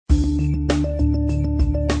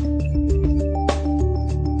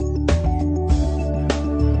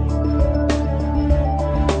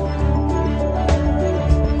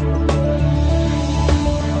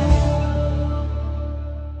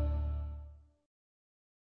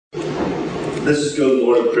Let's just go to the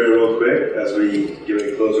Lord in prayer real quick as we give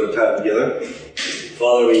a close our time together.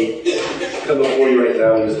 Father, we come before you right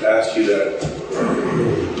now and just ask you that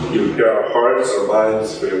you prepare our hearts, our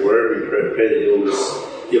minds for your word. We pray that you'll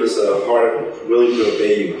just give us a heart willing to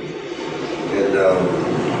obey you. And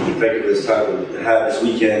we thank you for this time to have this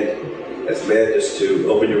weekend as men just to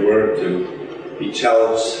open your word, to be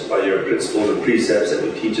challenged by your principles and precepts that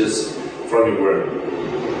you teach us from your word.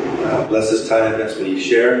 Bless this time as we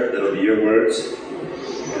share. That'll be your words.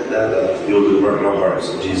 And that you'll do the work in our hearts.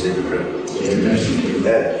 In Jesus' name we pray. Amen.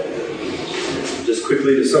 Amen. Just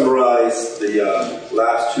quickly to summarize the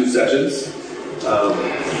last two sessions.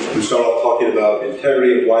 We started off talking about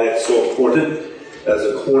integrity and why it's so important as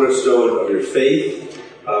a cornerstone of your faith.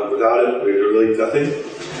 Without it, we're really nothing.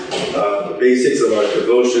 The basics of our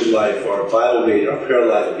devotion life, our Bible reading, our prayer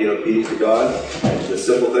life, being obedient to God, the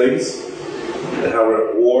simple things. And how we're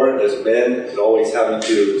at war as men and always having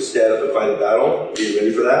to stand up and fight a battle, being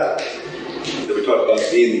ready for that. Then we talked about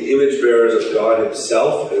being the image bearers of God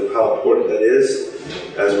himself and how important that is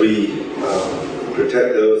as we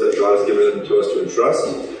protect those that God has given to us to entrust.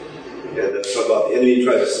 And then talk about the enemy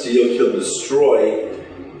trying to steal, kill, and destroy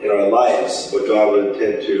in our lives what God would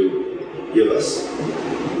intend to give us.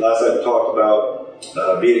 Last time we talked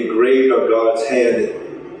about being engraved on God's hand,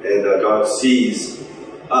 and God sees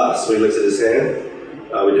us when he looks at his hand.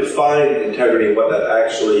 We defined integrity and what that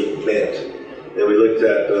actually meant. And we looked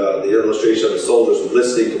at the illustration of the soldiers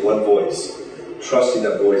listening to one voice, trusting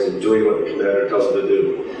that voice and doing what the commander tells them to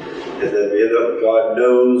do. And then we end up, God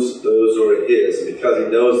knows those who are his. And because he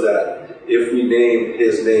knows that, if we name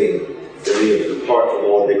his name, then we have to depart from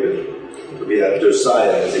all iniquity. We have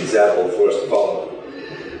Josiah as an example for us to follow.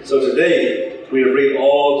 So today, we're going to bring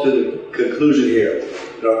all to the conclusion here.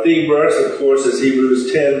 And our theme verse, of course, is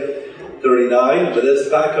Hebrews 10:39, but let's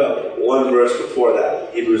back up one verse before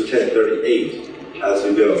that, Hebrews 10:38, as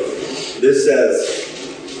we go. This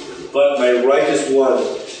says, "But my righteous one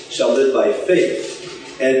shall live by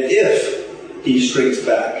faith, and if he shrinks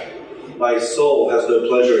back, my soul has no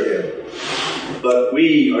pleasure in him. But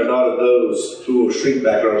we are not of those who will shrink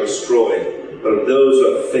back or are destroyed, but of those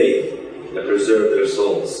who have faith and preserve their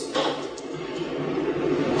souls."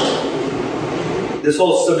 This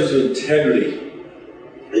whole subject of integrity,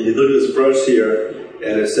 and you look at this verse here,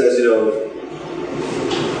 and it says,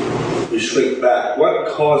 we shrink back. What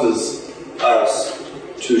causes us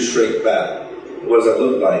to shrink back? What does that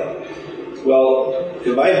look like? Well,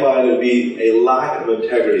 in my mind, it would be a lack of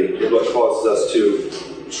integrity is what causes us to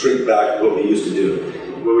shrink back from what we used to do.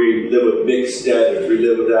 Where we live with mixed standards, we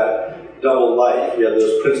live with that double life. We have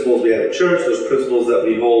those principles we have in church, those principles that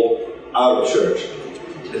we hold out of church.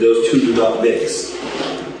 And those two do not mix.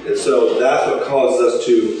 And so that's what causes us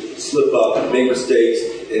to slip up and make mistakes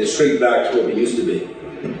and shrink back to what we used to be.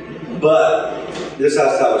 But this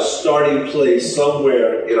has to have a starting place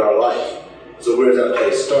somewhere in our life. So where does that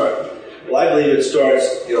place start? Well, I believe it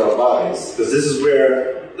starts in our minds, because this is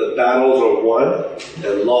where the battles are won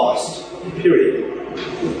and lost, period.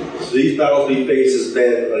 So these battles we face as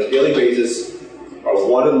men on a daily basis are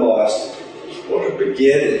won and lost, or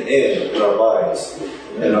begin and end in our minds.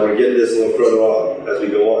 And I'm going to get this a little further on as we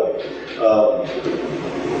go on.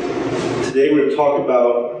 Today we're going to talk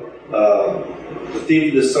about the theme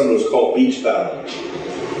of this summer was called Beach Battle.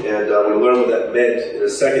 And we're going to learn what that meant in a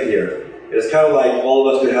second here. And it's kind of like all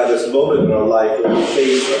of us can have this moment in our life when we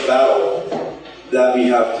face a battle that we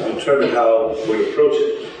have to determine how we approach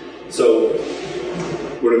it. So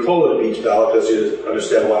we're going to call it a beach battle because you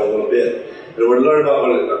understand why in a little bit. And we're going to learn about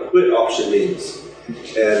what a quit option means.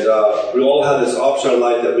 And we all have this option in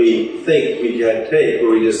life that we think we can take,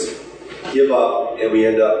 where we just give up and we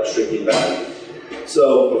end up shrinking back.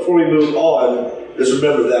 So before we move on, just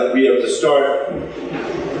remember that we have to start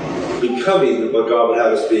becoming what God would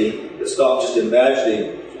have us be, and stop just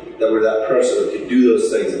imagining that we're that person who can do those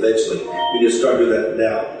things eventually. We just start doing that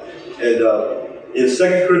now. And in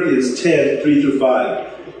 2 Corinthians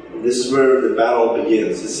 10:3-5, this is where the battle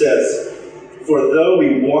begins. It says, "For though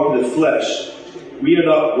we walk in the flesh, we are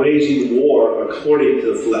not waging war according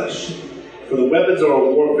to the flesh. For the weapons of our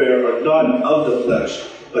warfare are not of the flesh,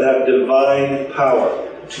 but have divine power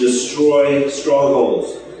to destroy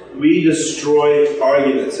strongholds. We destroy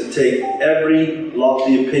arguments and take every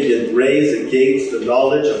lofty opinion raised against the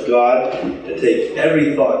knowledge of God, and take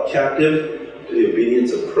every thought captive to the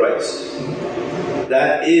obedience of Christ."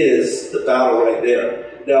 That is the battle right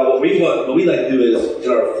there. Now, what we like to do is,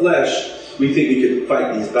 in our flesh, we think we can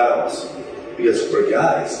fight these battles. Because we're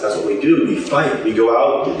guys, that's what we do. We fight, we go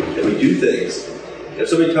out, and we do things. And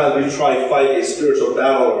so many times we try to fight a spiritual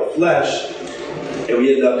battle in our flesh, and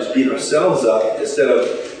we end up just beating ourselves up instead of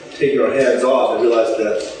taken our hands off and realized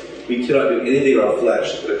that we cannot do anything in our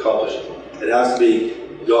flesh and accomplish it. It has to be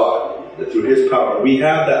God, that through His power. We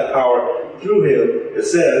have that power through Him, it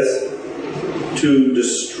says, to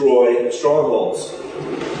destroy strongholds.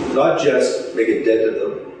 Not just make a dent in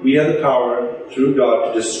them. We have the power through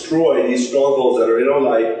God to destroy these strongholds that are in our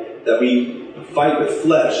life, that we fight with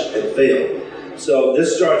flesh and fail. So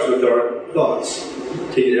this starts with our thoughts.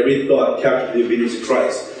 Taking every thought captive to the obedience of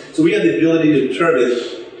Christ. So we have the ability to determine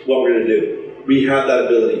what we're going to do. We have that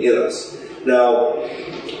ability in us. Now,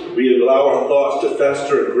 we allow our thoughts to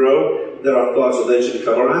fester and grow, then our thoughts will eventually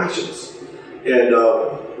become our actions. And,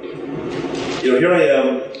 here I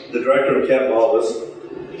am, the director of Camp Bahamas.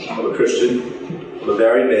 I'm a Christian. I'm a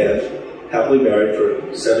married man, happily married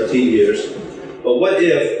for 17 years. But what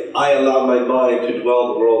if I allowed my mind to dwell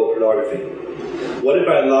in the world of pornography? What if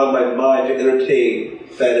I allowed my mind to entertain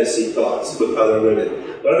fantasy thoughts with other women?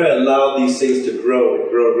 What if I allowed these things to grow and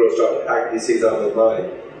grow and grow, start to act these things out of my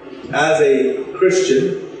mind? As a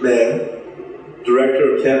Christian man,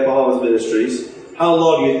 director of Camp Bahamas Ministries, how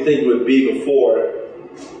long do you think it would be before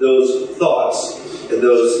those thoughts and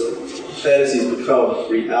those fantasies become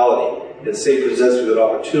reality? And Satan presents you with an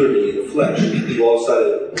opportunity in the flesh. All of a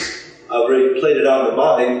sudden, I've already played it out in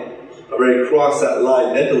my mind. I've already crossed that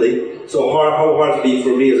line mentally. So how hard it be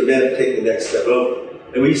for me as a man to take the next step over?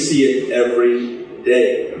 And we see it every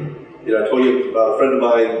day. I told you about a friend of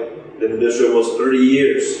mine in the ministry almost 30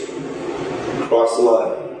 years. Crossed the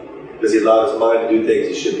line. Because he allowed his mind to do things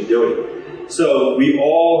he should be doing. So we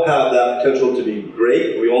all have that potential to be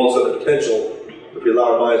great. We also have the potential, if we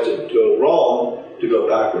allow our minds to go wrong, to go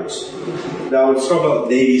backwards. Now let's talk about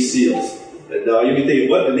Navy SEALs. And now you'll be thinking,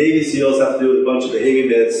 what do Navy SEALs have to do with a bunch of Bahamian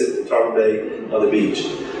men sitting in Tarpon Bay on the beach?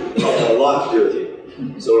 It has a lot to do with you.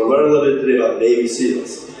 So we'll learn a little bit today about Navy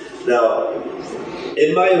SEALs. Now,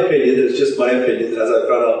 in my opinion, it's just my opinion, as I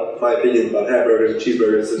found out my opinion about hamburgers and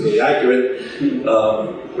cheeseburgers isn't really accurate,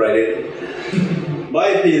 right? My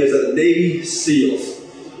opinion is that Navy SEALs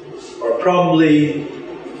are probably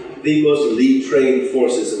the most elite trained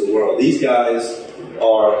forces in the world. These guys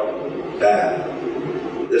are bad.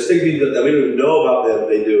 There's things that we don't even know about them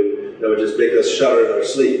they do that would just make us shudder in our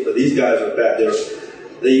sleep. But these guys are bad.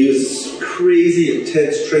 They use crazy,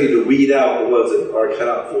 intense training to weed out the ones that aren't cut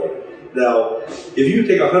out for it. Now, if you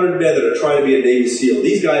take 100 men that are trying to be a Navy SEAL,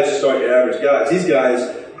 these guys just aren't your average guys. These guys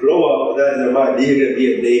grow up with that in their mind, they're going to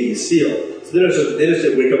be a Navy SEAL. So they just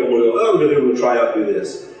wake up and go, oh, we're going to try out and do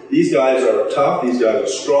this. These guys are tough. These guys are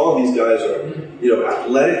strong. These guys are,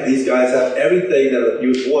 athletic. These guys have everything that you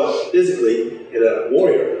would want physically in a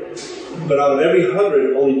warrior. But out of every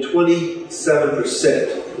 100, only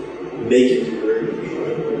 27% make it.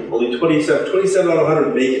 Only 27 out of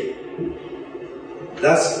 100 make it.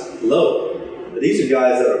 That's low. But these are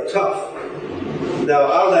guys that are tough.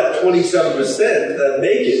 Now, out of that 27% that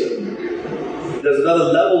make it, there's another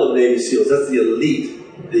level of Navy SEALs. That's the elite.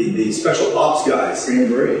 The special ops guys.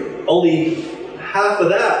 Only half of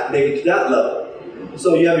that make it to that level.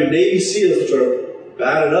 So you have your Navy SEALs, which are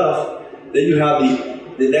bad enough. Then you have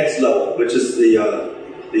the next level, which is the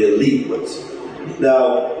elite ones.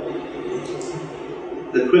 Now,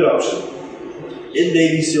 the quit option. In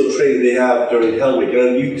Navy SEAL training, they have during Hell Week.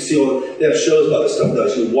 And you see they have shows about this stuff now.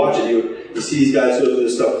 So you watch it, you see these guys go through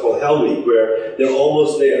this stuff called Hell Week, where they're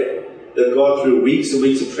almost there. They've gone through weeks and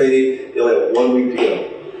weeks of training. They only have 1 week to go.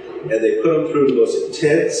 And they put them through the most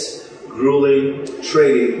intense, grueling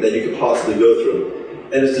training that you could possibly go through.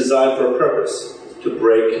 And it's designed for a purpose, to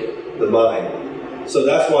break the mind. So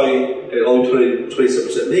that's why only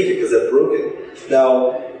 27% make it, because they're broken.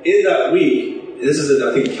 Now, in that week, this is in,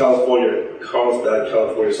 I think, California, Carlsbad,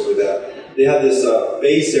 California, something like that. They have this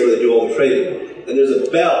base there where they do all the training. And there's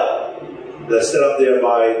a bell that's set up there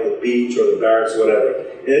by the beach or the barracks or whatever.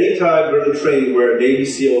 And any time during the training where a Navy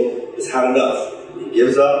SEAL has had enough, he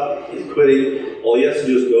gives up, he's quitting, all he has to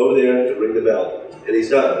do is go over there to ring the bell. And he's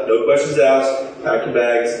done. No questions asked, pack your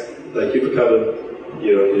bags, thank you for coming,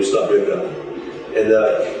 you just stop doing that. And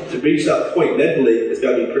to reach that point mentally, it's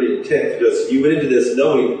got to be pretty intense, because you went into this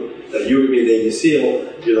knowing that you were going to be a Navy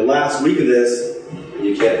SEAL, you're the last week of this, and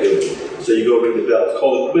you can't do it. So you go ring the bell. It's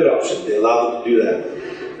called a quit option. They allow them to do that.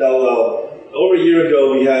 Now, over a year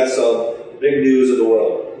ago, we had some big news in the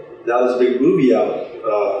world. Now there's a big movie out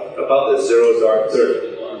about the Zero Dark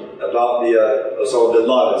 30, about the Osama bin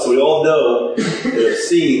Laden. So we all know and have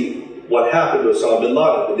seen what happened to Osama bin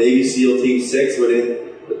Laden. The Navy SEAL Team 6 went in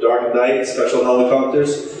the dark night, special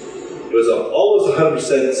helicopters. It was almost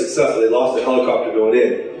 100% successful. They lost the helicopter going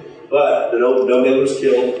in. But no man was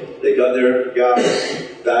killed. They got their guy,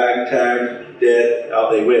 bag, tagged, dead,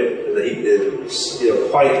 out they went. And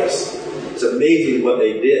quietness. It's amazing what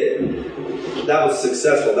they did. That was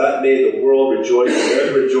successful. That made the world rejoice.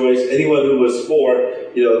 America rejoiced. Anyone who was for,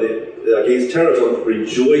 against terrorism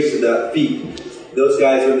rejoiced in that feat. Those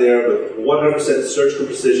guys were there with 100% surgical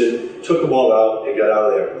precision, took them all out, and got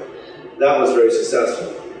out of there. That was very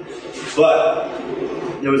successful. But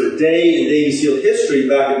there was a day in Navy SEAL history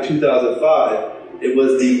back in 2005. It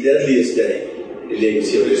was the deadliest day in Navy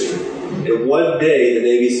SEAL history. In one day, the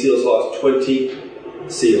Navy SEALs lost 20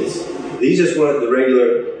 SEALs. These just weren't the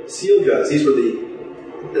regular SEAL guys. These were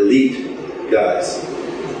the elite guys.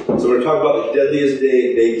 So we're talking about the deadliest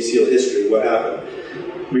day in Navy SEAL history. What happened?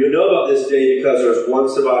 We know about this day because there's one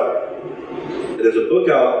survivor. And there's a book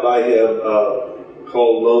out by him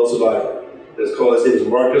called Lone Survivor. His name is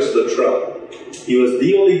Marcus Luttrell. He was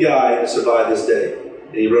the only guy to survive this day.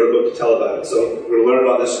 And he wrote a book to tell about it. So we're going to learn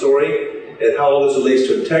about this story and how all this relates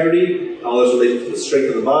to integrity, how all this relates to the strength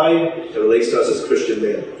of the mind, and relates to us as Christian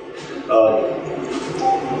men.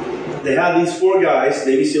 They had these 4 guys,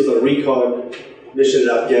 Navy SEALs, on a recon mission in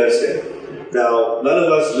Afghanistan. Now, none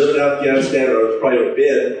of us live in Afghanistan or have probably ever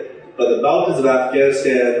been, but the mountains of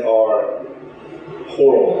Afghanistan are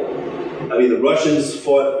horrible. I mean, the Russians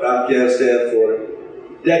fought Afghanistan for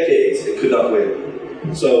decades and could not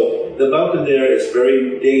win. So the mountain there is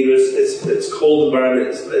very dangerous. It's cold environment.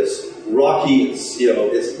 It's rocky. You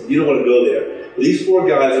don't want to go there. But these 4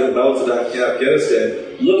 guys are in the mountains of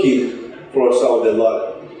Afghanistan looking for Osama bin Laden.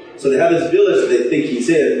 So they have this village that they think he's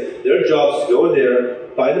in. Their job is to go in there,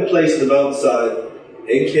 find a place in the mountainside,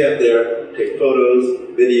 encamp there, take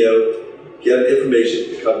photos, video, get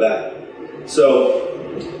information, and come back. So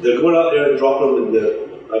they're going out there and dropping them in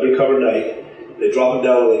the undercover night. They drop them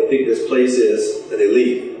down where they think this place is, and they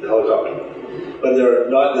leave the helicopter. But they're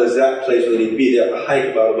not in the exact place where they need to be. They have to hike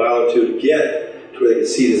about a mile or 2 to get to where they can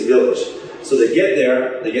see this village. So they get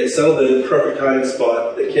there, they get settled in a perfect hiding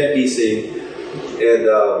spot, they can't be seen, and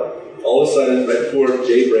all of a sudden, right before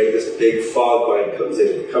daybreak, this big fog line comes in.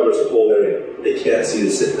 It covers the whole area. They can't see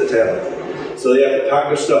the town. So they have to pack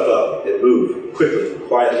their stuff up and move quickly,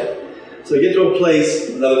 quietly. So they get to a place,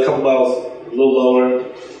 another couple miles, a little lower,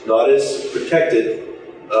 not as protected,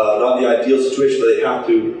 not the ideal situation where they have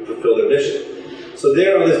to fulfill their mission. So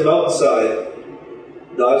there on this mountainside,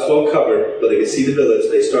 not as well covered, but they can see the village,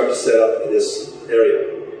 they start to set up in this area.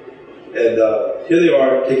 And here they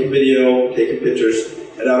are, taking video, taking pictures,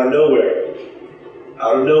 and out of nowhere,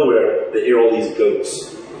 they hear all these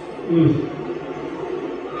goats.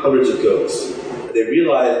 Hundreds of goats. And they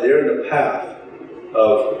realize they're in the path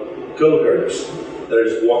of goat herders that are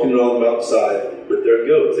just walking along the mountainside with their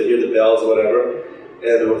goats. They hear the bells or whatever,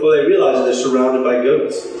 and before they realize it, they're surrounded by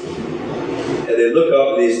goats. And they look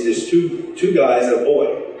up, and there's two guys and a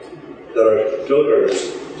boy that are goat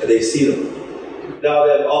herders, and they see them. Now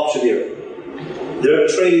they have an option here. Their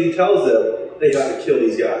training tells them they have to kill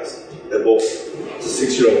these guys. They're both. It's a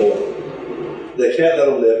 6-year-old boy. They can't let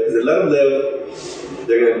them live. Because they let them live,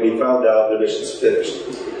 they're going to be found out, their mission's finished.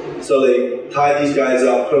 So they tie these guys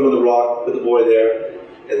up, put them on the rock, put the boy there,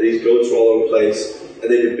 and these goats were all over the place. And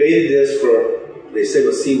they debated this for, they say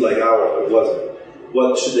what seemed like hours, but it wasn't.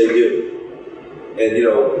 What should they do? And,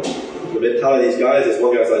 the mentality of these guys is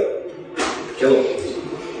one guy's like, kill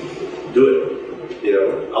him. Do it.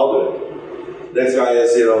 I'll do it. Next guy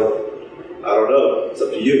is, I don't know. It's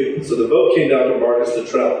up to you. So the vote came down to Marcus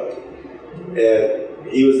Luttrell.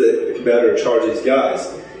 And he was the commander in charge of these guys.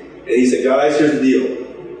 And he said, guys, here's the deal.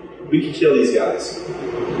 We can kill these guys.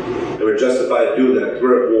 And we're justified in doing that because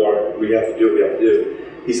we're at war. We have to do what we have to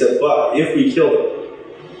do. He said, but if we kill them,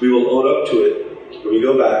 we will own up to it. When we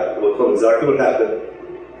go back, we'll tell them exactly what happened.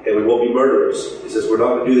 And we won't be murderers. He says, we're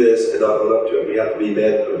not going to do this and not own up to it. We have to be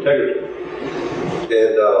men of integrity.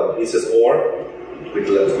 And he says, or we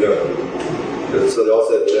can let them go. And so they all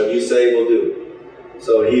said, whatever you say, we'll do.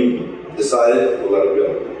 So he decided, we'll let them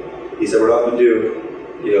go. He said, we're not going to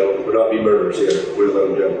do, we're not be murderers here. We're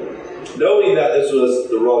going to let them go. Knowing that this was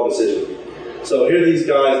the wrong decision. So here these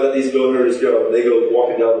guys let these goat herders go. And they go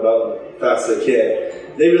walking down the mountain fast as they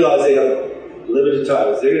can. They realize they have limited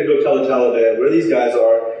time. So they're going to go tell the Taliban where these guys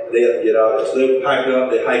are. And they have to get out of there. So they're packing up.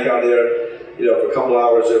 They hike out there. For a couple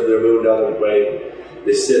hours. They're moving down the way.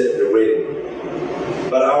 They sit. They're waiting.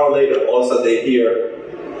 About an hour later, all of a sudden they hear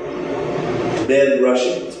men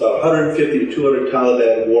rushing. It's about 150 to 200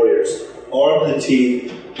 Taliban warriors, armed to the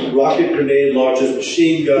teeth, rocket grenade launchers,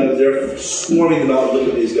 machine guns. They're swarming them out. Look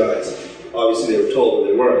at these guys. Obviously, they were told,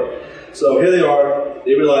 but they weren't. So here they are.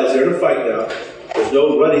 They realize they're in a fight now. There's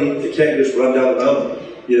no running. They can't just run down the mountain.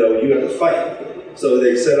 You have to fight. So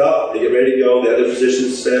they set up, they get ready to go, they have their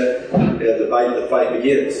positions set, and the fight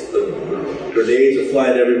begins. The grenades are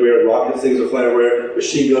flying everywhere, rockets, things are flying everywhere,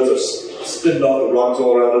 machine guns are spitting off the rocks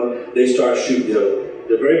all around them. They start shooting,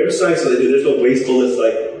 They're very precise what they do. There's no waste bullets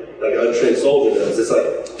like an untrained soldier does. It's like,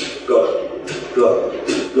 go.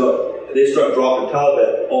 And they start dropping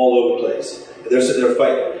Taliban all over the place. And they're sitting there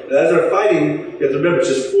fighting. And as they're fighting, you have to remember, it's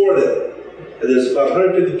just 4 of them. And there's about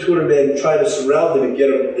 150, 200 men trying to surround them and get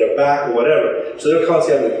them their back or whatever. So they're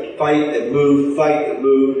constantly having to fight and move.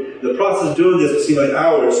 In the process of doing this, it seems like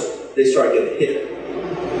hours, they start getting hit. I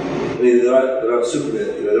mean, they're not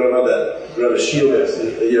Superman. They don't have that. They don't have a shield.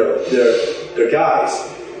 They're guys.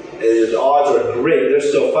 And the odds are great. They're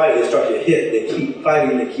still fighting. They start to get hit. They keep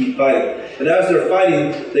fighting. And as they're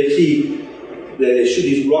fighting, they shoot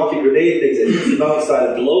these rocket grenade things that hit the mountainside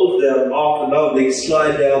and blows them off the mountain. They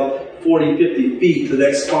slide down 40, 50 feet to the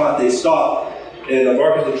next spot. They stop. And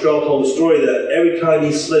Marcus Luttrell told the story that every time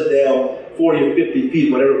he slid down 40 or 50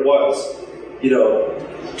 feet, whatever it was,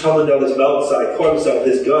 tumbling down this mountainside, caught himself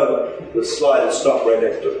with his gun, would slide and stop right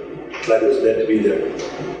next to him. Like it was meant to be there.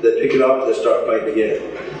 They pick it up and they start fighting again.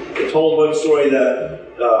 They told one story that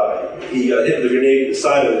he got hit with a grenade at the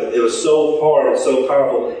side of it. It was so hard and so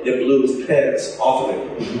powerful, it blew his pants off of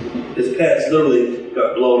him. His pants literally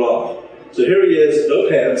got blown off. So here he is, no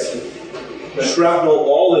pants, shrapnel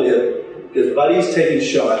all in him, his buddy's taking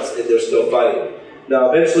shots, and they're still fighting. Now,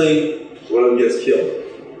 eventually, one of them gets killed.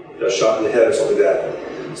 Got shot in the head or something like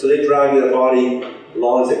that. So they drag their body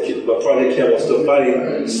along as they can while still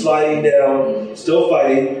fighting, sliding down, still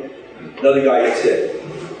fighting. Another guy gets hit.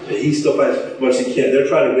 And he still fights as much as he can. They're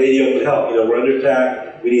trying to radio for help. We're under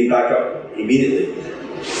attack. We need backup immediately.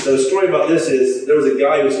 Now, the story about this is there was a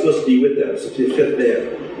guy who was supposed to be with them, so he was 5th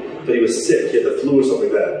man, but he was sick. He had the flu or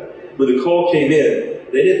something like that. When the call came in,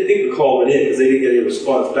 they didn't think the call went in because they didn't get any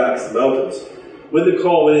response back to the mountains. When the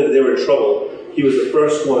call went in and they were in trouble, he was the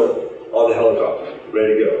first one on the helicopter,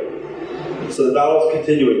 ready to go. So the battle's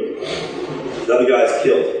continuing. Another guy's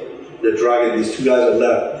killed. They're dragging, these 2 guys are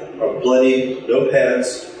left, are bloody, no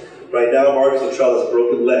pants. Right now, Marcus Luttrell has a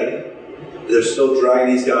broken leg. They're still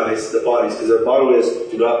dragging these guys, the bodies, because their motto is,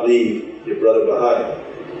 do not leave your brother behind.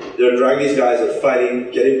 They're dragging these guys, they're fighting,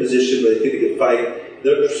 getting in position where they think they can fight.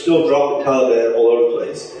 They're still dropping Taliban all over the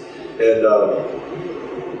place. And the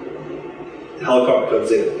helicopter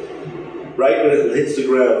comes in. Right when it hits the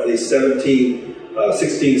ground, these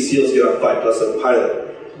 16 SEALs get on fight, plus a pilot.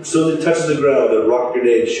 As soon as it touches the ground, the rocket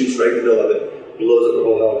grenade shoots right in the middle of it, blows up the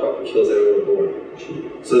whole helicopter, kills everyone on board.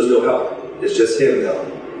 So there's no help. It's just him now.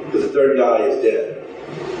 Because the 3rd guy is dead.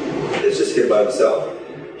 It's just him by himself.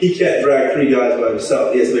 He can't drag 3 guys by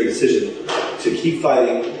himself. He has to make a decision to keep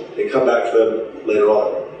fighting and come back to them later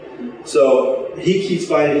on. So he keeps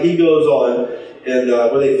fighting. He goes on. And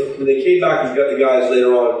when they came back and got the guys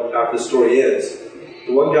later on, after the story ends,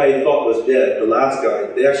 the one guy he thought was dead, the last guy,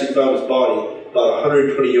 they actually found his body about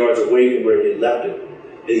 120 yards away from where he had left it.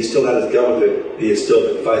 And he still had his gun with him, and he had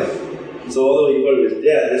still been fighting. So although he thought he was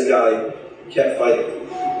dead, this guy kept fighting.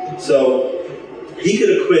 So he could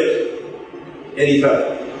have quit any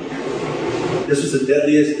time. This was the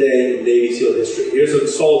deadliest day in Navy SEAL history. Here's a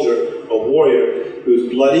soldier, a warrior, who's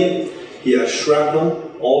bloody. He has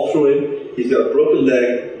shrapnel all through him. He's got a broken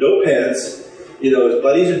leg, no pants. His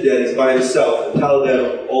buddies are dead. He's by himself. And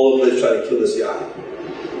Taliban all over the place trying to kill this guy.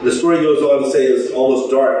 The story goes on to say it was almost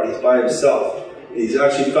dark, and he's by himself. He's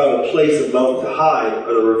actually found a place of mountain to hide on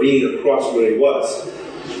a ravine across from where he was.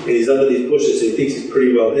 And he's under these bushes, so he thinks he's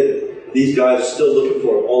pretty well hidden. These guys are still looking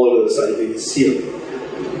for him all over the side. You can see him.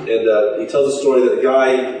 And he tells a story that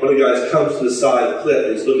one of the guys comes to the side of the cliff,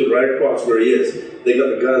 and he's looking right across where he is. They got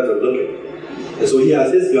the gun and they're looking. And so he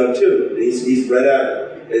has his gun too, and he's right at him.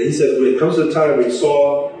 And he says when it comes to the time when he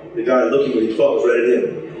saw the guy looking what he thought was right at him,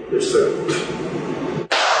 there's the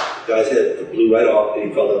guy's head blew right off and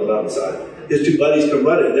he fell down the mountainside. His 2 buddies come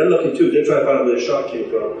running, they're looking too, they're trying to find out where the shot came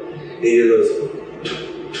from. And he goes,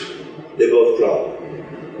 they both drop.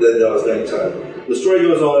 Then that was nighttime. The story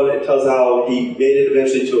goes on, it tells how he made it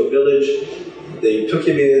eventually to a village. They took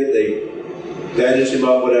him in, they bandaged him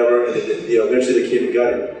up, whatever, and eventually they came and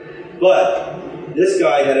got him. But this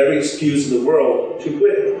guy had every excuse in the world to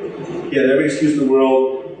quit. He had every excuse in the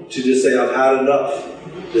world to just say, I've had enough.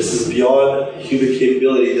 This is beyond human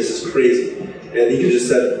capability. This is crazy. And he could just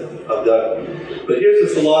said, I'm done. But here's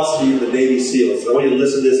the philosophy of the Navy SEALs. I want you to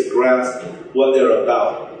listen to this and grasp what they're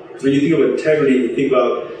about. Because when you think of integrity, you think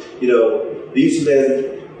about, these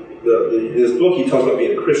men, in his book he talks about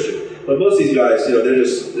being a Christian. But most of these guys, they're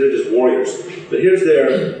just warriors. But here's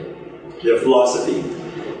their philosophy.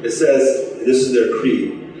 It says, this is their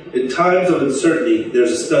creed. In times of uncertainty,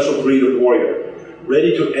 there's a special breed of warrior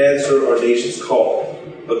ready to answer our nation's call.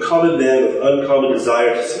 A common man with uncommon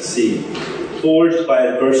desire to succeed. Forged by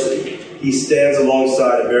adversity, he stands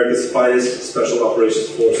alongside America's finest special operations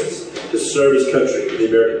forces to serve his country and the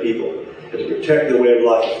American people and to protect their way of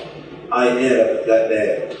life. I am that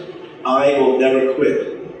man. I will never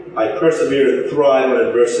quit. I persevere and thrive on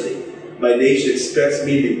adversity. My nation expects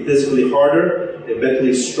me to be physically harder and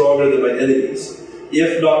mentally stronger than my enemies.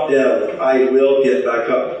 If knocked down, I will get back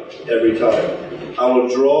up every time. I will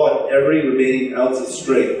draw on every remaining ounce of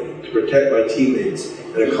strength to protect my teammates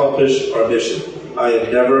and accomplish our mission. I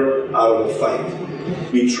am never out of a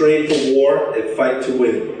fight. We train for war and fight to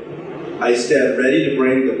win. I stand ready to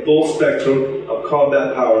bring the full spectrum of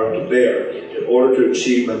combat power to bear in order to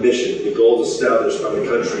achieve my mission, the goals established by my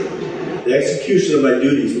country. The execution of my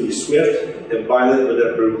duties will be swift and violent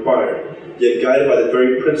whenever required, yet guided by the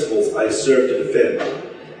very principles I serve to defend.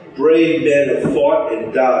 Brave men have fought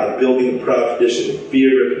and died building a proud tradition and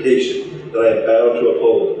feared reputation that I am bound to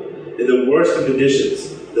uphold. In the worst of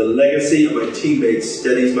conditions, the legacy of my teammates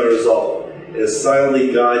steadies my resolve and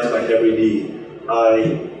silently guides my every deed.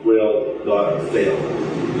 I will not fail.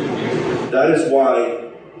 That is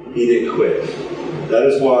why he didn't quit. That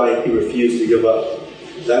is why he refused to give up.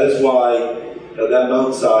 That is why at that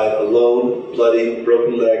mountainside, alone, bloody,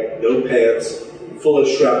 broken leg, no pants, full of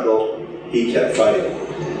shrapnel, he kept fighting.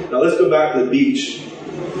 Now let's go back to the beach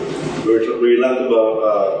where we left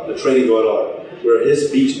the training going on, where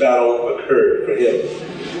his beach battle occurred for him.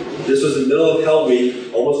 This was in the middle of Hell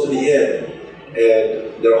Week, almost to the end,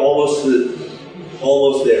 and they're almost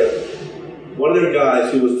there. One of their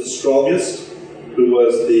guys who was the strongest, who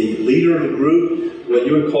was the leader of the group, what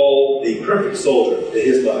you would call the perfect soldier in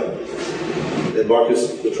his mind, in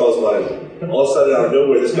Marcus Luttrell's mind. All of a sudden, out of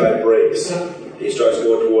nowhere, this guy breaks. He starts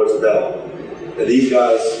going towards the bell. And these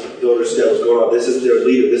guys don't understand what's going on. This is their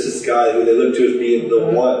leader. This is the guy who they look to as being the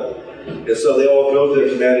one. And so they all go to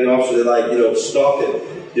their commanding officer. They're like, stop him.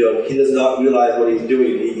 He does not realize what he's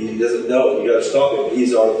doing. He doesn't know. You got to stop him.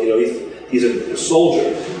 He's a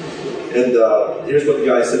soldier. And here's what the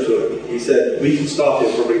guy said to him. He said, we can stop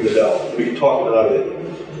him from ringing the bell. We can talk him out of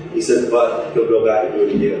it. He said, but he'll go back and do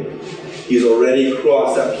it again. He's already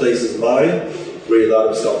crossed that place's mind where he allowed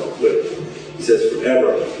himself to quit. He says,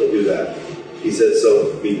 forever he'll do that. He says,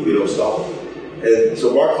 so we don't stop him. And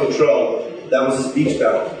so Mark Luttrell, that was his beach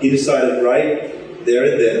battle. He decided right there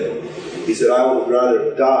and then, he said, I would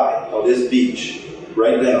rather die on this beach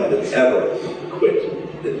right now than ever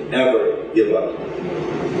quit, than ever give up.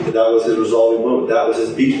 And that was his resolving moment. That was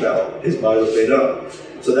his beach battle. His mind was made up.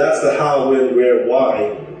 So that's the how, when, where,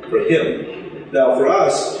 why for him. Now for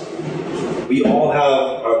us, we all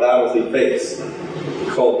have our battles we face.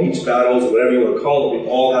 Called beach battles, whatever you want to call them, we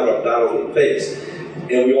all have our battles we face.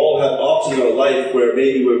 And we all have options in our life where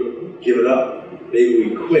maybe we're giving up. Maybe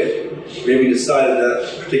we quit. Maybe we decided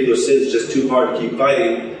that particular sin is just too hard to keep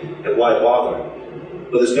fighting, and why bother?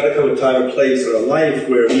 But there's got to come a time and place in our life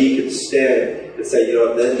where we can stand and say,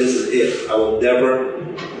 then this is it. I will never,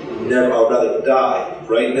 I'd rather die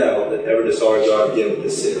right now than ever dishonor God again with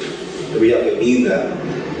this sin. And we have to mean that.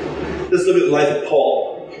 Let's look at the life of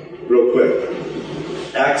Paul real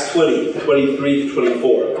quick. Acts 20, 23 to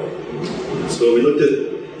 24. So we looked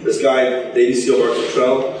at this guy, Navy SEAL Mark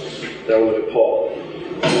Luttrell. Now we look at Paul.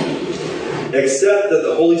 Except that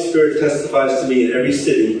the Holy Spirit testifies to me in every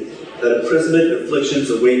city that imprisonment and afflictions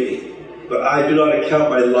await me. But I do not account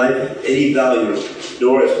my life of any value,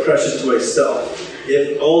 nor as precious to myself,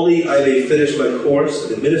 if only I may finish my course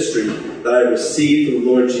in the ministry that I received from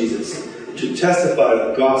the Lord Jesus, to testify of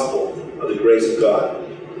the gospel of the grace of God.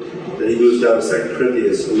 Then he moves down to 2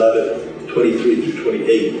 Corinthians 11, 23 through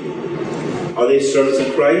 28. Are they servants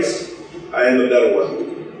of Christ? I am a better one.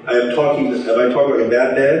 Am I talking like a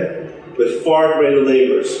madman? With far greater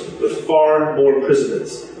labors, with far more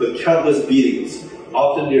imprisonments, with countless beatings,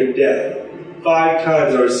 often near death. 5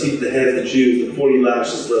 times I received the hands of the Jews, and 40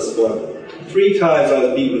 lashes less one. 3 times I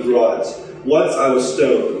was beaten with rods. Once I was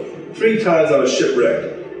stoned. 3 times I was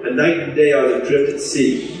shipwrecked. A night and day I was adrift at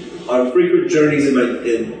sea. On frequent journeys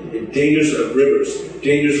in dangers of rivers,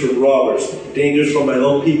 dangers from robbers, dangers from my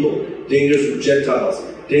own people, dangers from Gentiles,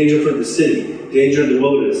 danger from the city, danger in the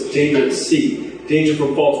wilderness, danger at sea, danger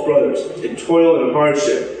from false brothers, in toil and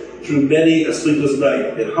hardship, through many a sleepless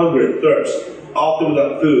night, in hunger and thirst, often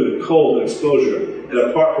without food, and cold and exposure, and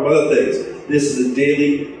apart from other things, this is the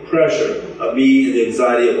daily pressure of me and the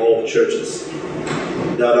anxiety of all the churches.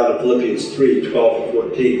 Now down to Philippians 3, 12 and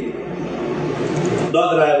 14.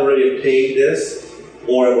 Not that I have already obtained this,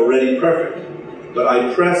 or am already perfect, but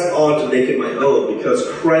I press on to make it my own, because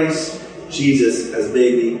Christ Jesus has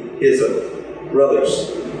made me his own.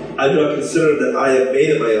 Brothers, I do not consider that I have made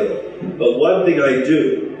it my own. But one thing I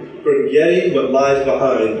do, forgetting what lies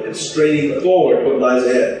behind and straining forward what lies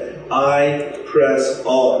ahead, I press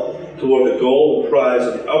on toward the goal and prize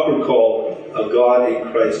of the upward call of God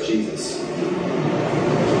in Christ Jesus.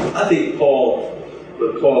 I think Paul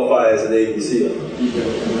would qualify as a Navy SEAL.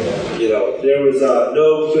 There was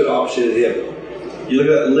no good option in him. You look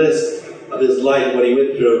at that list of his life, what he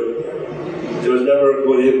went through, there was never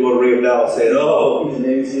going to ring a bell saying, "Oh, I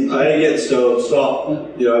ain't getting stoned, stop.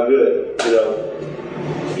 I'm good."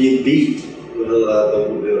 Being beat with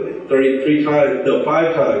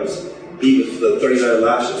 5 times beat with the 39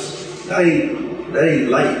 lashes. That ain't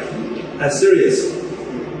light. That's serious.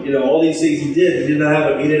 All these things he did, he didn't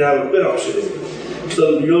have a good option.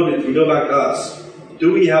 So we go back to us.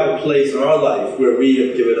 Do we have a place in our life where we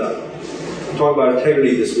have given up? We're talking about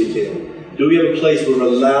integrity this weekend. Do we have a place where we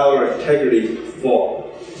allow our integrity to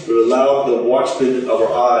fall? We allow the watchman of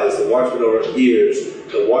our eyes, the watchman of our ears,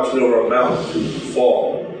 the watchman of our mouth to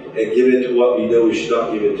fall and give in to what we know we should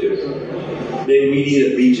not give in to. Maybe we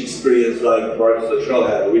need a beach experience like Marcus Luttrell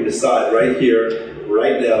had, where we decide right here,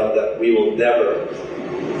 right now, that we will never,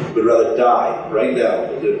 we'd rather die right now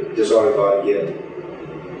than dishonor God again.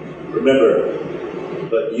 Remember,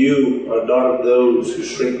 but you are not of those who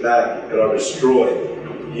shrink back and are destroyed.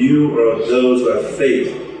 You are of those who have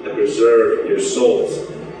faith and preserve your souls.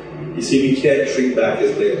 You see, we can't shrink back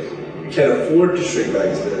as men. We can't afford to shrink back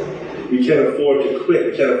as men. We can't afford to quit.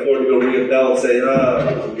 We can't afford to go ring a bell and say,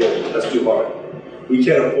 I'm good. That's too hard. We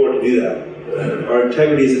can't afford to do that. Our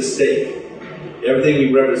integrity is at stake. Everything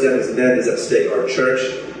we represent as men is at stake. Our church,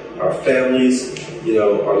 our families,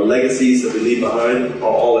 our legacies that we leave behind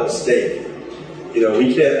are all at stake.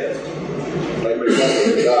 We can't, like my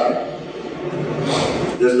grandfather died.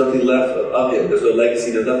 There's nothing left of him. There's no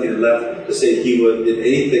legacy. There's nothing left to say he would did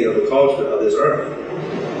anything of accomplishment of this earth.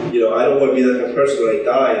 I don't want to be that kind of person when I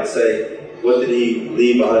die and say, what did he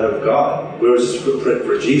leave behind of God? Where was his footprint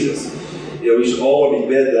for Jesus? We should all want to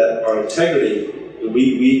be men that our integrity, when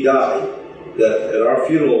we die, that at our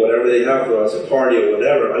funeral, whatever they have for us, a party or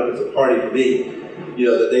whatever, I think it's a party for me,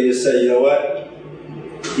 that they just say, what?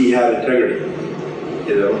 He had integrity.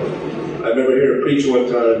 I remember hearing a preacher one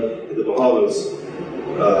time in the Bahamas.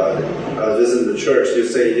 I was visiting the church. They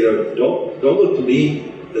would say, don't look to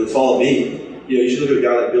me and follow me. You should look at a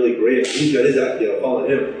guy like Billy Graham. He's got his act, follow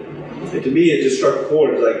him. And to me, it just struck a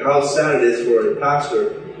chord. It's like how sad it is for a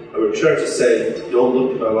pastor of a church to say, don't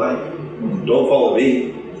look at my life. Don't follow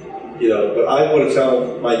me. But I want to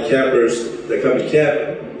tell my campers that come to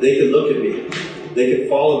camp, they can look at me. They can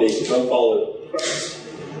follow me because I'm following Christ.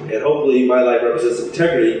 And hopefully my life represents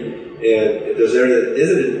integrity. And if there's area that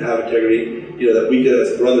doesn't have integrity, that we can,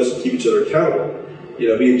 as brothers, keep each other accountable.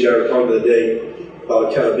 Me and Jared were talking the other day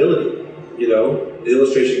about accountability. The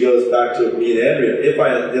illustration goes back to me and Andrea. If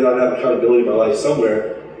I did not have accountability in my life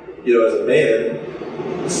somewhere, as a man,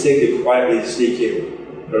 the snake could quietly sneak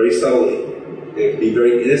in very subtly. It can be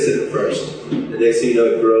very innocent at first. The next thing you know,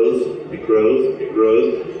 it grows,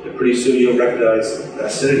 and pretty soon you don't recognize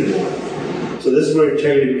that sin anymore. So this is where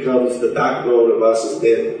integrity becomes the backbone of us as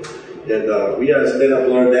men. And we as men have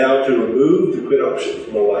learned now to remove the quit option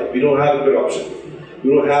from our life. We don't have a quit option. We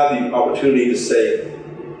don't have the opportunity to say,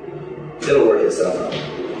 it'll work itself out.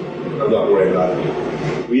 I'm not worried about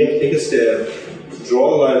it. We have to take a stand, draw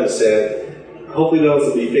the line in the sand. Hopefully none of us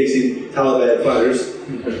will be facing Taliban fighters,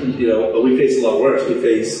 but we face a lot worse. We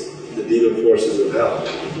face the demon forces of hell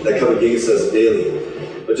that come against us daily.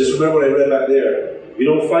 But just remember what I read back there. We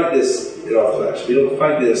don't fight this in our flesh. We don't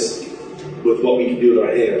fight this with what we can do with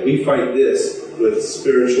our hands. We fight this with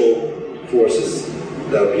spiritual forces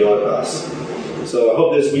that are beyond us. So I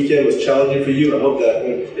hope this weekend was challenging for you. I hope that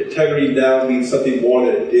integrity now means something more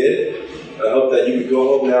than it did. I hope that you can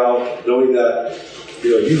go home now knowing that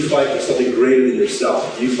you fight for something greater than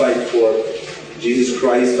yourself. You fight for Jesus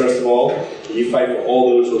Christ, first of all. And you fight for all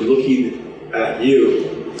those who are looking at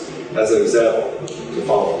you as an example to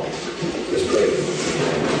follow. Let's pray.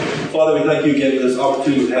 Father, we thank you again for this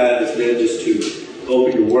opportunity we've had as men just to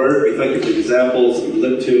open your word. We thank you for the examples we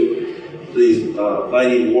look to. These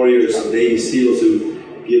fighting warriors of Navy SEALs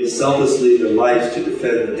who give selflessly their lives to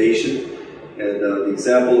defend the nation. And the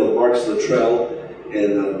example of Marcus Luttrell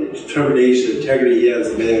and the determination and integrity he had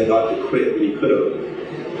as a man not to quit when he could have.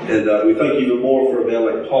 And we thank you even more for a man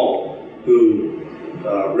like Paul, who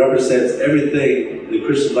represents everything in the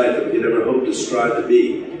Christian life that we could ever hope to strive to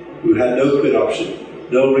be, who had no quit option,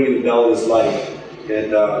 no ringing the bell in his life,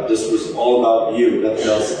 and just was all about you, nothing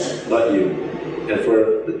else but you. And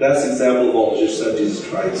for the best example of all is your son, Jesus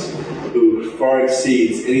Christ, who far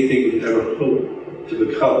exceeds anything we could ever hope to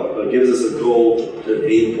become, but gives us a goal to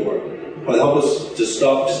aim for. Father, help us to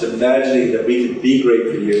stop just imagining that we can be great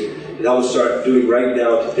for you, and help us start doing right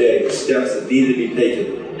now today the steps that need to be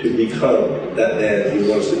taken to become that man you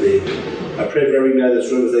want us to be. I pray for every man in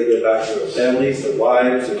this room as they go back to their families, their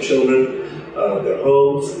wives, their children, their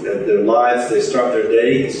homes, and their lives. They start their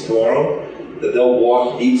days tomorrow, that they'll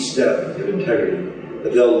walk each step in integrity,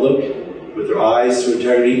 that they'll look with their eyes through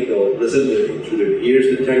integrity, they'll listen through their ears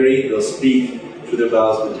with integrity, they'll speak through their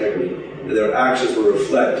mouths with integrity, and their actions will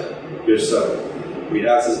reflect your Son. We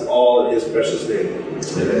ask this all in His precious name.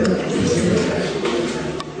 Amen.